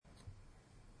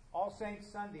All Saints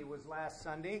Sunday was last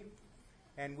Sunday,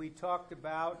 and we talked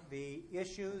about the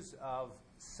issues of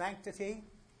sanctity.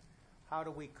 How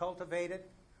do we cultivate it?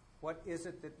 What is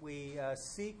it that we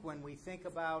seek when we think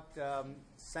about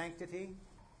sanctity?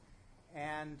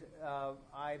 And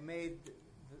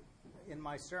in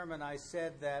my sermon, I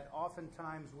said that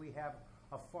oftentimes we have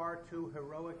a far too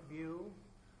heroic view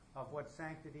of what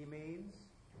sanctity means,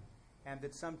 and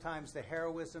that sometimes the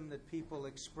heroism that people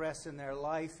express in their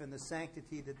life and the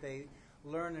sanctity that they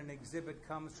learn and exhibit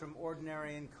comes from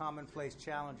ordinary and commonplace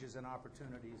challenges and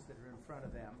opportunities that are in front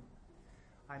of them.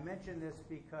 I mention this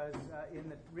because in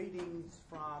the readings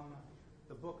from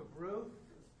the book of Ruth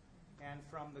and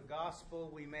from the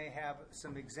gospel, we may have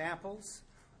some examples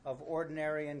of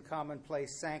ordinary and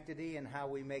commonplace sanctity and how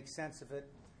we make sense of it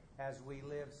as we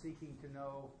live, seeking to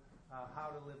know how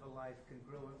to live a life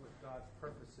congruent with God's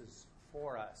purposes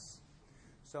for us.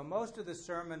 So most of the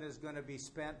sermon is going to be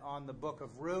spent on the book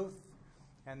of Ruth,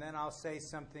 and then I'll say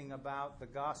something about the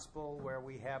gospel where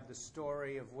we have the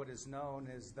story of what is known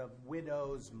as the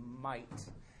widow's mite,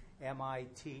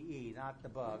 M-I-T-E, not the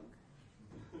bug,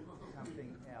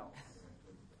 something else.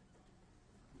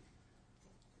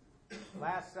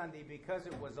 Last Sunday, because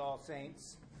it was All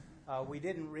Saints, we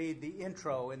didn't read the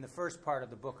intro in the first part of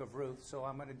the book of Ruth, so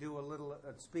I'm going to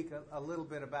speak a little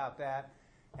bit about that.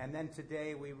 And then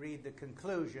today we read the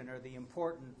conclusion, or the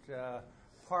important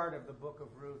part of the book of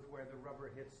Ruth where the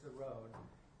rubber hits the road.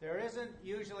 There isn't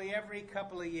usually every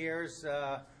couple of years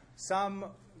some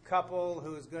couple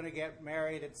who's going to get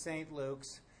married at St.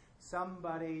 Luke's,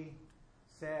 somebody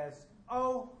says,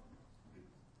 "Oh,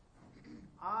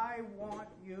 I want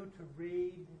you to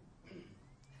read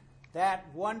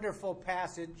that wonderful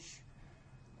passage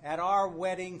at our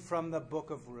wedding from the book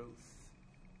of Ruth.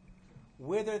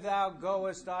 Whither thou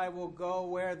goest, I will go.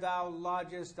 Where thou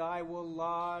lodgest, I will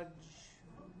lodge."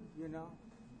 You know?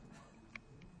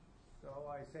 So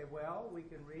I say, well, we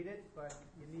can read it, but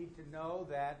you need to know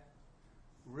that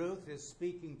Ruth is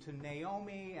speaking to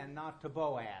Naomi and not to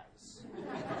Boaz.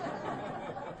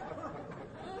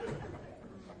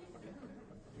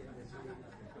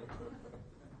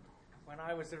 When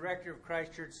I was the rector of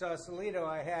Christ Church Sausalito,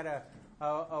 I had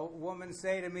a woman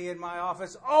say to me in my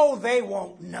office, "Oh, they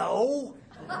won't know."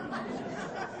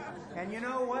 And you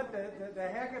know what? The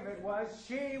heck of it was,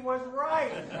 she was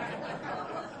right.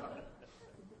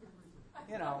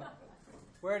 You know,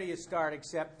 where do you start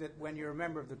except that when you're a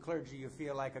member of the clergy, you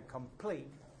feel like a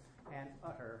complete and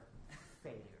utter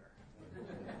failure.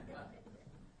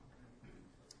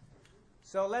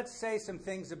 So let's say some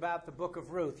things about the book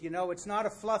of Ruth. You know, it's not a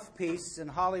fluff piece,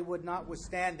 and Hollywood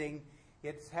notwithstanding,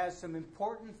 it has some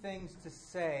important things to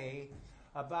say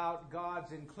about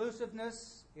God's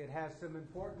inclusiveness. It has some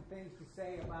important things to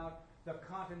say about the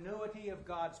continuity of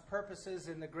God's purposes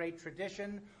in the great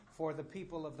tradition for the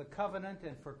people of the covenant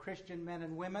and for Christian men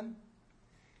and women.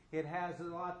 It has a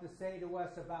lot to say to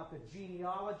us about the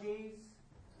genealogies,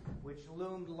 which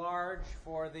loomed large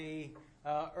for the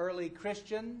early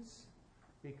Christians,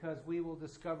 because we will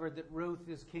discover that Ruth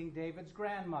is King David's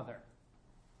grandmother.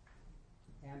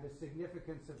 And the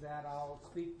significance of that I'll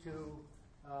speak to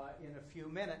in a few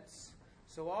minutes.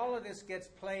 So all of this gets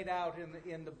played out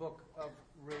in the book of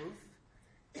Ruth,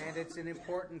 and it's an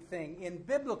important thing. In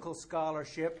biblical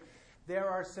scholarship, there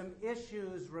are some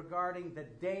issues regarding the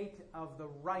date of the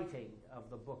writing of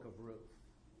the book of Ruth.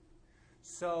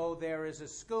 So there is a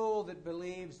school that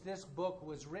believes this book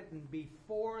was written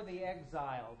before the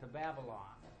exile to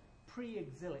Babylon,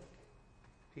 pre-exilic,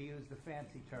 to use the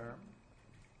fancy term.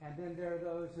 And then there are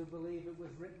those who believe it was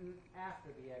written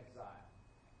after the exile.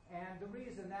 And the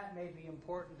reason that may be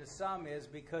important to some is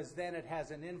because then it has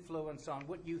an influence on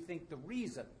what you think the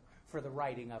reason for the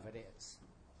writing of it is.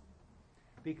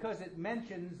 Because it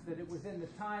mentions that it was in the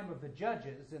time of the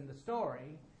judges in the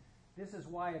story, this is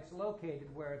why it's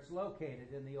located where it's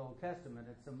located in the Old Testament.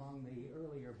 It's among the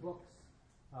earlier books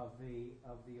of the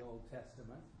Old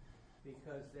Testament,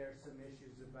 because there's some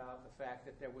issues about the fact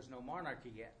that there was no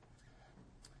monarchy yet.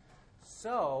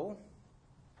 So,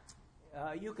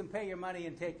 you can pay your money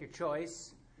and take your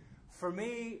choice. For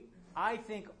me, I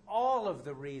think all of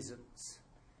the reasons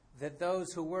that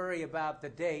those who worry about the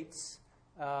dates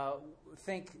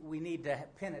think we need to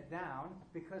pin it down,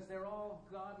 because they're all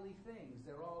godly things.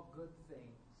 They're all good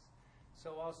things.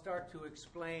 So I'll start to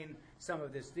explain some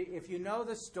of this. If you know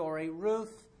the story,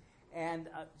 Ruth and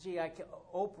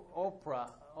Orpah.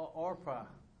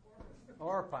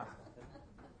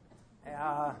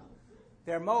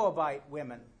 They're Moabite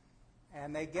women,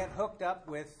 and they get hooked up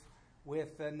with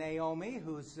Naomi,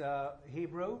 who's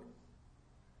Hebrew,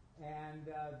 and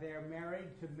they're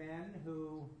married to men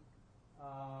who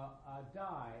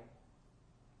die.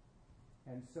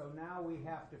 And so now we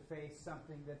have to face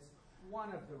something that's one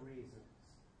of the reasons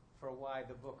for why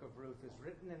the book of Ruth is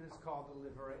written, and it's called the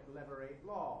Levirate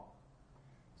Law.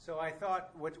 So I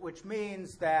thought, which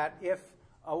means that if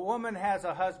a woman has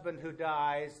a husband who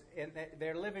dies, and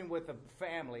they're living with a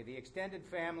family, the extended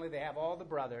family, they have all the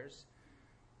brothers,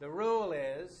 the rule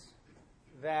is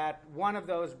that one of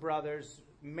those brothers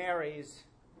marries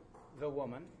the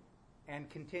woman and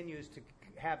continues to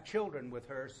have children with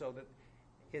her so that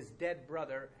his dead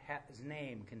brother's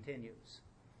name continues.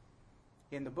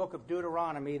 In the book of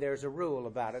Deuteronomy, there's a rule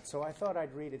about it, so I thought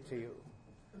I'd read it to you.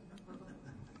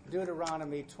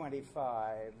 Deuteronomy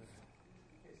 25.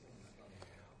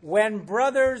 When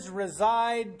brothers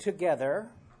reside together,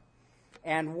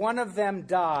 and one of them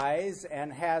dies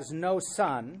and has no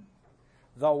son,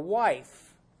 the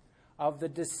wife of the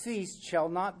deceased shall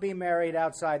not be married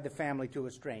outside the family to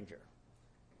a stranger.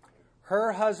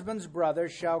 Her husband's brother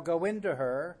shall go into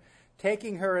her,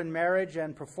 taking her in marriage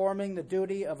and performing the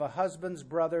duty of a husband's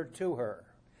brother to her.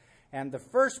 And the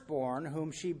firstborn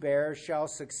whom she bears shall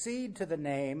succeed to the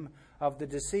name of the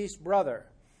deceased brother,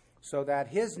 so that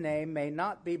his name may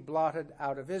not be blotted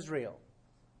out of Israel.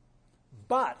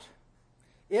 But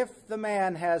if the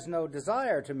man has no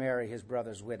desire to marry his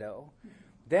brother's widow,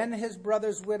 then his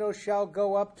brother's widow shall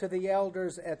go up to the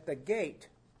elders at the gate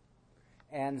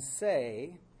and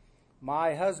say,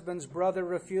 my husband's brother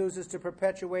refuses to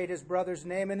perpetuate his brother's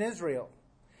name in Israel.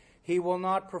 He will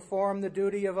not perform the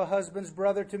duty of a husband's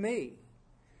brother to me.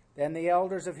 Then the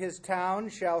elders of his town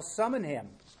shall summon him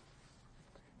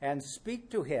and speak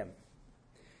to him.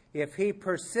 If he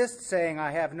persists, saying,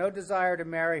 I have no desire to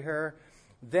marry her,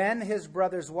 then his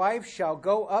brother's wife shall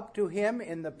go up to him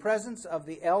in the presence of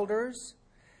the elders,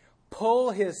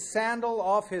 pull his sandal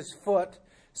off his foot,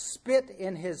 spit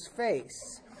in his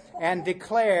face, and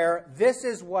declare, this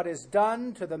is what is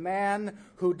done to the man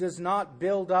who does not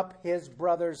build up his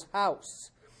brother's house.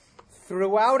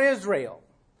 Throughout Israel,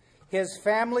 his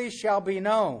family shall be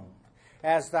known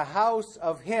as the house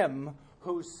of him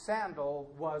whose sandal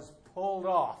was pulled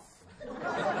off.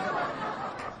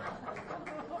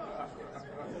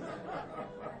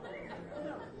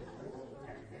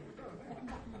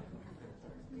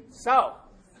 So,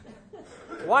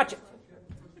 watch it.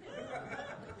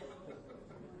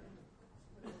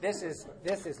 This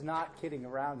is not kidding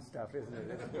around stuff, isn't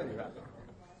it? It's pretty rough.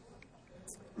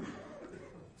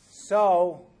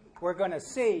 So we're going to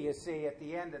see, you see, at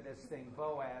the end of this thing,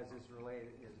 Boaz is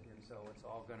related, and so it's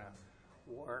all going to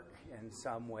work in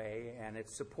some way, and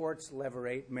it supports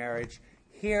levirate marriage.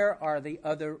 Here are the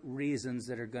other reasons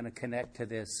that are going to connect to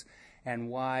this and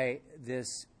why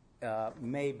this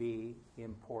may be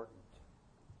important.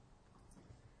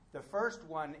 The first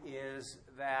one is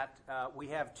that we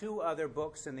have two other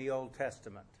books in the Old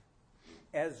Testament,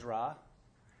 Ezra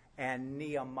and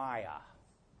Nehemiah.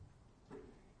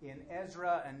 In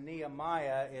Ezra and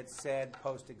Nehemiah, it said,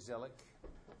 post-exilic,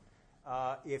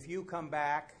 if you come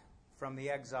back from the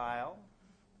exile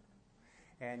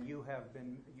and you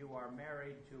are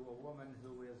married to a woman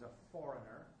who is a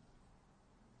foreigner,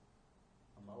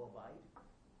 a Moabite,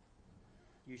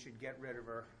 you should get rid of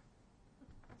her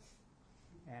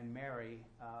and marry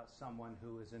someone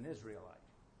who is an Israelite.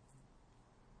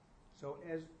 So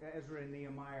Ezra and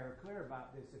Nehemiah are clear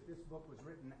about this. If this book was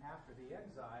written after the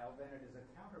exile, then it is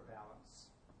a counterbalance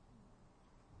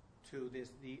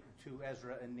to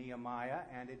Ezra and Nehemiah,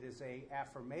 and it is an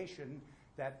affirmation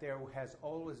that there has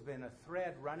always been a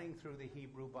thread running through the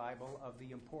Hebrew Bible of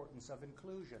the importance of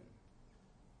inclusion.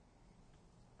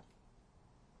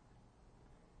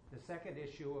 The second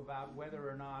issue about whether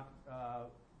or not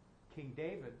King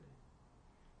David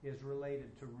is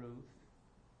related to Ruth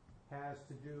has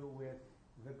to do with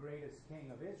the greatest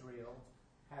king of Israel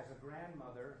has a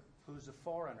grandmother who's a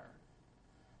foreigner.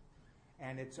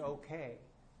 And it's okay.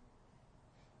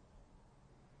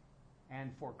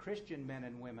 And for Christian men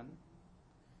and women,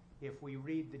 if we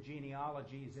read the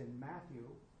genealogies in Matthew,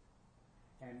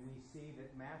 and we see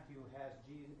that Matthew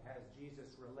has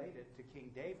Jesus related to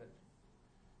King David,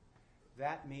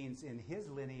 that means in his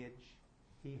lineage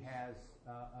he has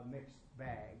a mixed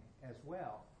bag as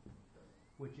well,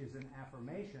 which is an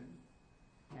affirmation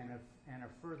and a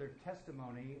further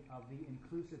testimony of the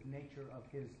inclusive nature of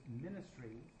his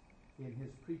ministry in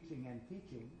his preaching and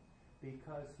teaching,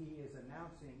 because he is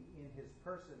announcing in his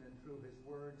person and through his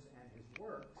words and his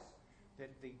works that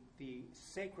the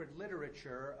sacred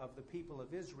literature of the people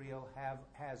of Israel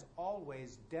has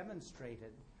always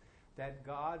demonstrated that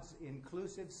God's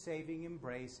inclusive saving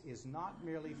embrace is not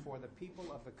merely for the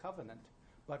people of the covenant,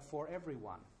 but for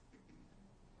everyone.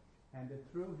 And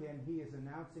that through him he is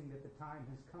announcing that the time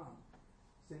has come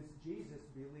since Jesus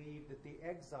believed that the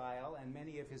exile and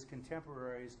many of his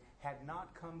contemporaries had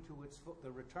not come to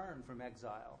the return from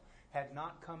exile, had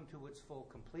not come to its full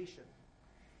completion.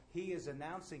 He is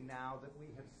announcing now that we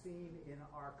have seen in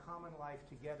our common life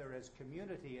together as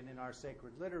community and in our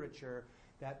sacred literature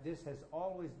that this has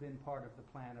always been part of the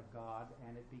plan of God,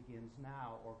 and it begins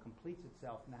now or completes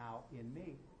itself now in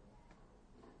me.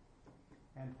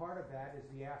 And part of that is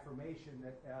the affirmation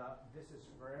that this is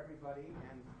for everybody,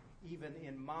 and even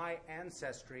in my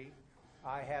ancestry,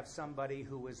 I have somebody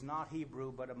who is not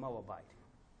Hebrew but a Moabite.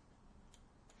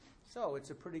 So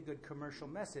it's a pretty good commercial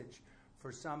message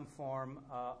for some form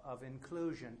of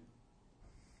inclusion.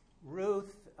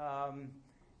 Ruth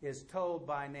is told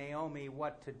by Naomi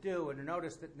what to do, and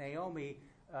notice that Naomi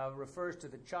refers to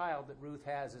the child that Ruth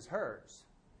has as hers,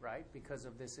 right, because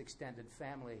of this extended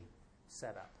family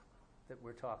setup that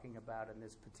we're talking about in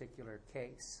this particular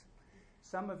case.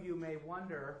 Some of you may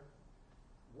wonder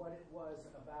what it was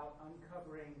about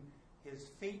uncovering his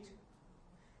feet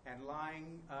and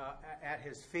lying at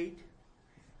his feet.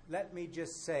 Let me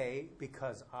just say,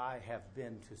 because I have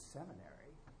been to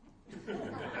seminary,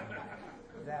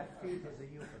 that feet is a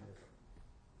euphemism.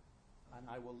 And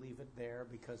I will leave it there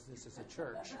because this is a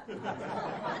church.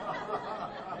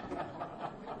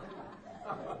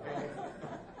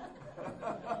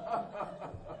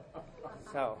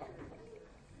 So,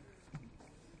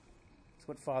 it's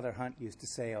what Father Hunt used to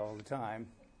say all the time.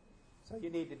 So you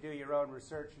need to do your own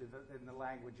research in the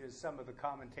languages. Some of the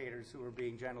commentators who are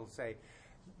being gentle say,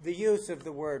 the use of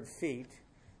the word feet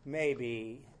may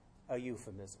be a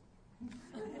euphemism.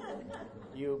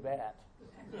 You bet.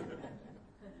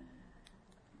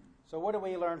 So what do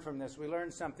we learn from this? We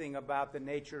learn something about the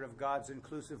nature of God's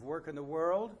inclusive work in the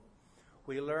world.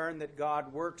 We learn that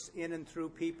God works in and through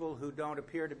people who don't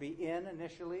appear to be in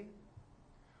initially.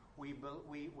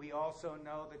 We also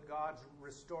know that God's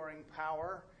restoring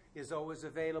power is always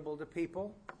available to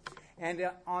people. And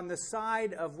on the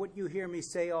side of what you hear me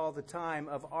say all the time,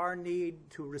 of our need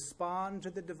to respond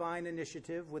to the divine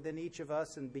initiative within each of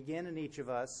us and begin in each of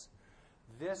us,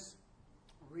 this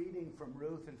reading from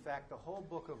Ruth, in fact, the whole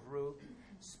book of Ruth,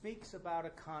 speaks about a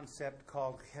concept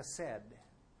called chesed,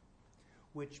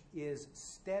 which is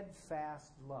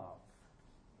steadfast love.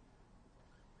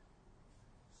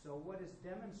 So what is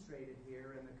demonstrated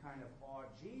here in the kind of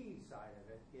augee side of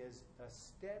it is a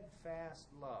steadfast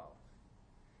love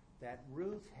that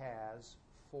Ruth has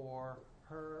for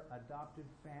her adopted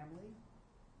family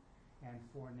and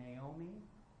for Naomi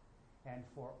and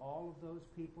for all of those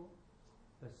people.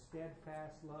 The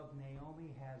steadfast love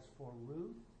Naomi has for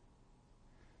Ruth.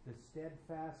 The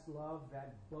steadfast love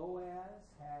that Boaz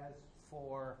has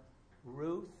for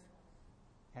Ruth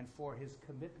and for his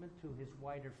commitment to his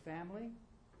wider family.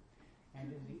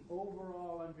 And in the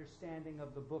overall understanding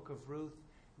of the book of Ruth,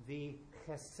 the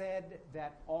chesed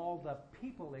that all the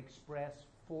people express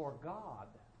for God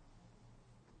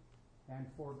and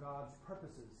for God's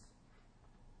purposes.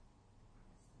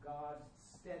 God's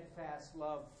steadfast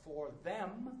love for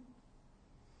them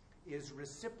is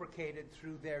reciprocated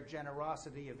through their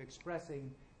generosity of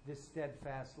expressing this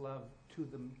steadfast love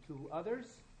to others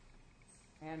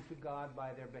and to God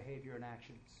by their behavior and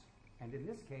actions. And in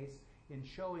this case, in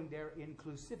showing their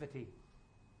inclusivity.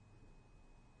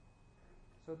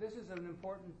 So this is an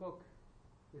important book.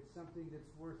 It's something that's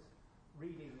worth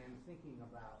reading and thinking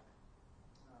about.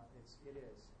 It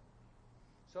is.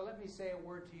 So let me say a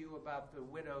word to you about the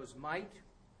widow's mite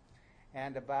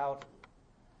and about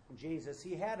Jesus.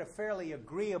 He had a fairly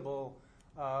agreeable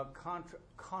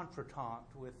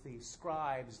contretemps with the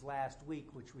scribes last week,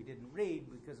 which we didn't read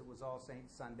because it was All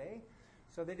Saints Sunday.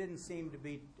 So they didn't seem to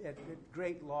be at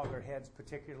great loggerheads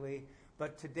particularly.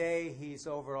 But today he's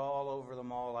all over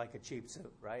them all like a cheap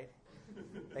suit, right?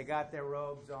 They got their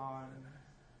robes on.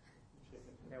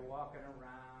 They're walking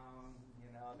around.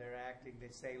 You know, they're acting. They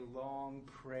say long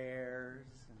prayers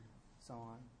and so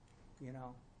on. You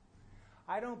know,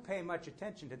 I don't pay much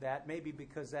attention to that. Maybe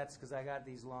because I got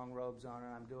these long robes on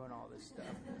and I'm doing all this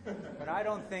stuff. But I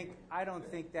don't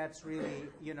think that's really.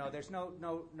 You know, there's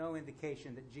no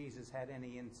indication that Jesus had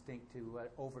any instinct to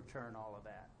overturn all of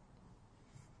that.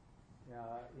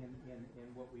 In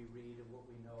what we read and what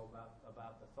we know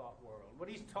about the thought world. What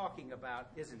he's talking about,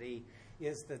 isn't he,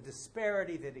 is the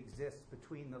disparity that exists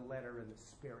between the letter and the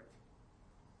spirit.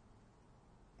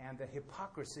 And the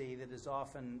hypocrisy that is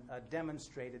often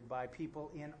demonstrated by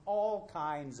people in all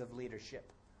kinds of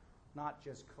leadership, not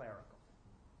just clerical.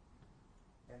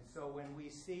 And so when we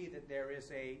see that there is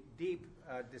a deep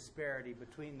disparity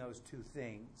between those two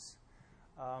things,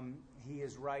 he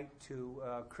is right to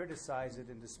criticize it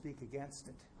and to speak against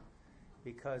it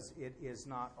because it is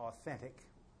not authentic.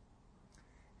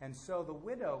 And so the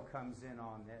widow comes in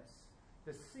on this.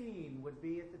 The scene would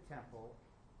be at the temple,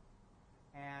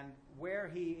 and where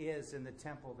he is in the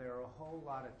temple, there are a whole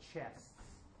lot of chests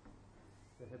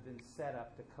that have been set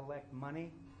up to collect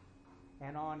money,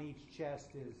 and on each chest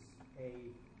is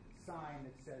a sign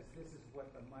that says this is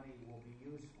what the money will be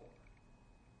used for.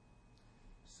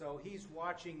 So he's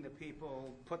watching the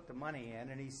people put the money in,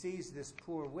 and he sees this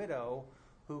poor widow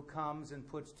who comes and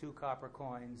puts 2 copper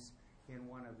coins in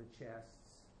one of the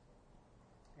chests.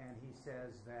 And he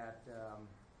says that,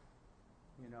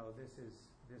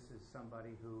 this is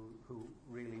somebody who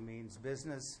really means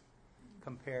business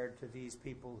compared to these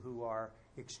people who are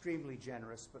extremely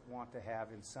generous but want to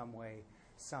have in some way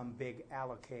some big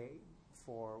accolade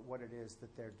for what it is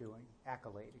that they're doing.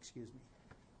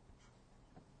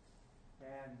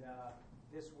 And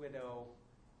this widow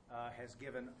has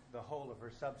given the whole of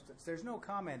her substance. There's no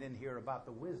comment in here about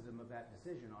the wisdom of that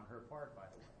decision on her part, by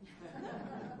the way.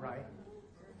 Right?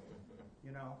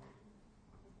 You know?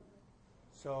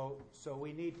 So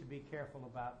we need to be careful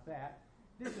about that.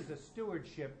 This is a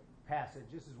stewardship passage.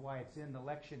 This is why it's in the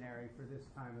lectionary for this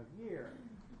time of year.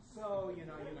 So, you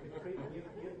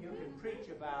can preach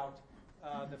about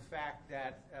the fact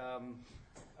that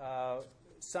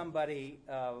somebody,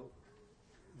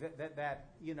 that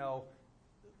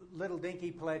little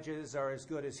dinky pledges are as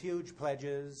good as huge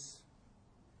pledges,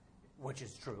 which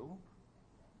is true,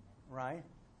 right?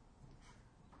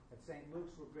 At St.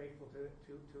 Luke's, we're grateful to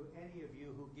any of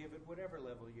you who give at whatever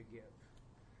level you give.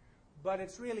 But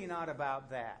it's really not about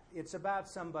that. It's about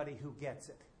somebody who gets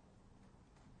it.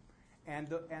 And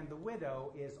the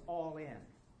widow is all in.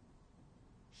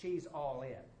 She's all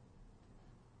in.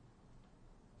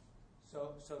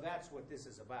 So that's what this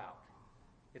is about.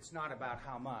 It's not about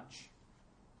how much.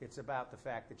 It's about the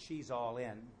fact that she's all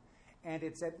in. And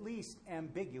it's at least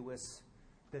ambiguous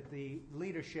that the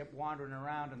leadership wandering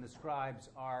around and the scribes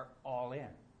are all in.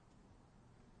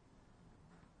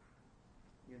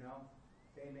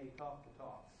 They may talk the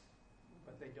talk,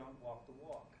 but they don't walk the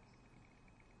walk.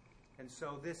 And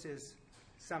so this is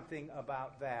something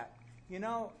about that.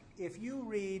 If you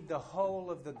read the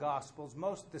whole of the Gospels,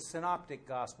 most of the synoptic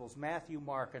Gospels, Matthew,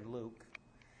 Mark, and Luke,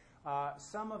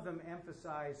 some of them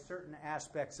emphasize certain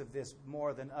aspects of this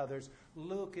more than others.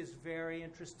 Luke is very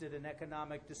interested in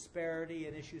economic disparity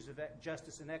and issues of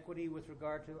justice and equity with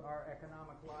regard to our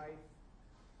economic life.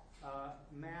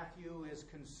 Matthew is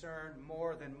concerned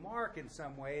more than Mark in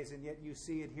some ways, and yet you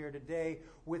see it here today,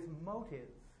 with motive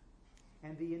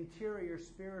and the interior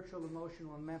spiritual,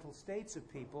 emotional, and mental states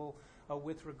of people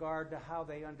with regard to how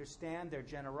they understand their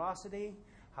generosity,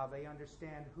 how they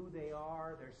understand who they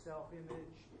are, their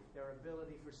self-image, their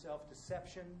ability for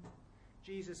self-deception.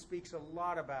 Jesus speaks a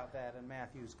lot about that in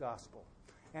Matthew's gospel.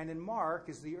 And in Mark,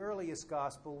 as the earliest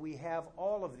gospel, we have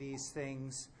all of these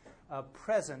things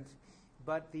present,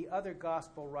 but the other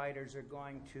gospel writers are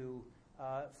going to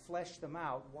flesh them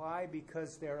out. Why?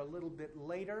 Because they're a little bit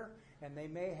later, and they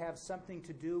may have something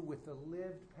to do with the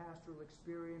lived pastoral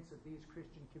experience of these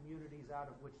Christian communities out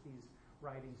of which these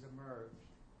writings emerged.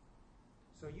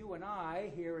 So you and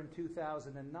I, here in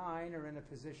 2009, are in a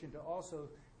position to also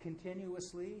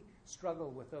continuously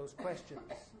struggle with those questions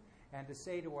and to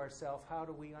say to ourselves, how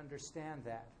do we understand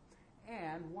that?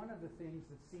 And one of the things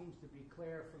that seems to be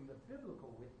clear from the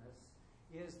biblical witness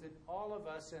is that all of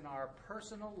us in our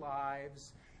personal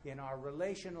lives, in our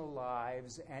relational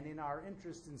lives, and in our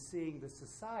interest in seeing the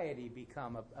society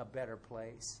become a better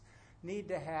place, need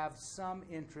to have some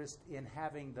interest in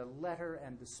having the letter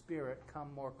and the spirit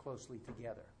come more closely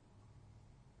together.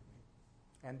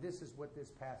 And this is what this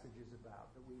passage is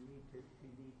about, that we need to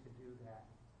do that.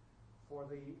 For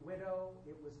the widow,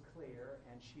 it was clear,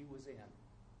 and she was in.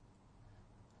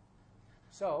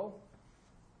 So,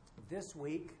 this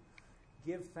week,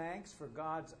 give thanks for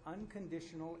God's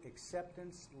unconditional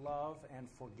acceptance, love, and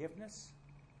forgiveness,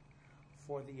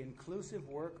 for the inclusive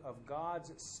work of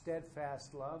God's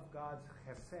steadfast love, God's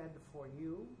chesed for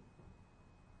you,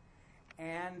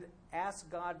 and ask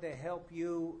God to help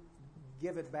you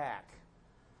give it back,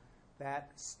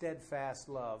 that steadfast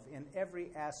love, in every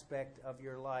aspect of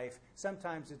your life.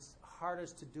 Sometimes it's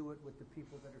hardest to do it with the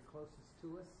people that are closest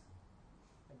to us.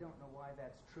 I don't know why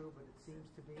that's true, but it seems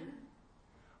to be.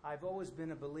 I've always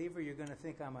been a believer. You're going to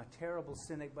think I'm a terrible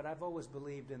cynic, but I've always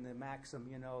believed in the maxim,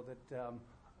 that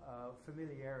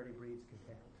familiarity breeds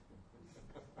contempt.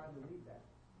 I believe that.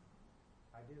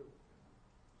 I do.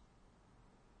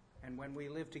 And when we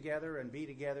live together and be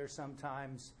together,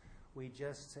 sometimes we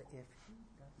just say, if he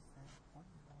does that one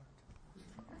more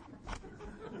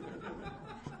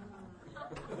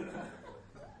time.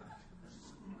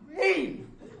 Scream!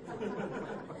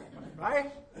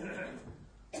 Right?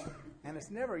 it's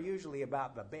never usually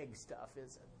about the big stuff,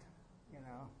 is it? You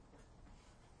know?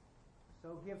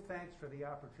 So give thanks for the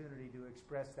opportunity to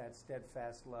express that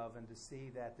steadfast love and to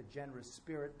see that the generous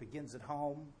spirit begins at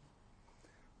home,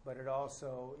 but it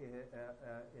also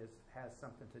has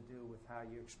something to do with how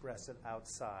you express it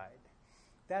outside.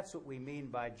 That's what we mean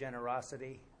by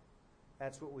generosity.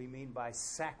 That's what we mean by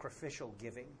sacrificial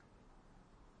giving.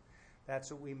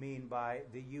 That's what we mean by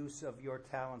the use of your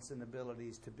talents and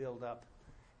abilities to build up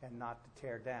and not to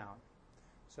tear down.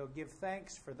 So give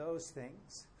thanks for those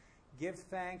things. Give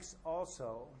thanks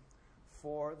also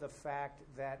for the fact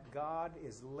that God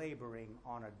is laboring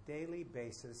on a daily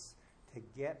basis to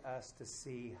get us to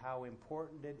see how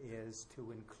important it is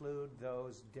to include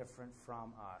those different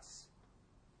from us.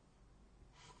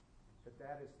 But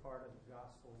that is part of the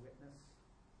gospel witness.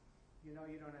 You know,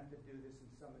 you don't have to do this in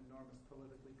some enormous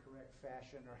politically correct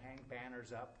fashion or hang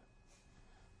banners up.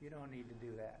 You don't need to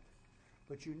do that.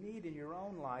 But you need in your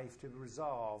own life to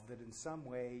resolve that in some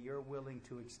way you're willing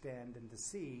to extend and to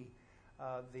see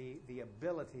the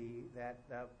ability that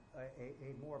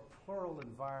a more plural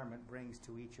environment brings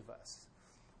to each of us.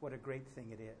 What a great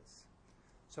thing it is.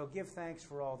 So give thanks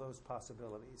for all those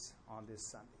possibilities on this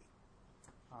Sunday.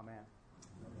 Amen.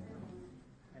 Amen.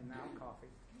 And now coffee.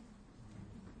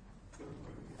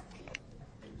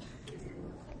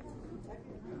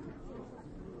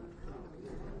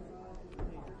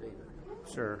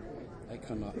 Sir. I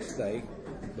cannot stay,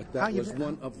 but that was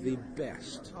one of the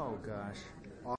best. Oh, gosh.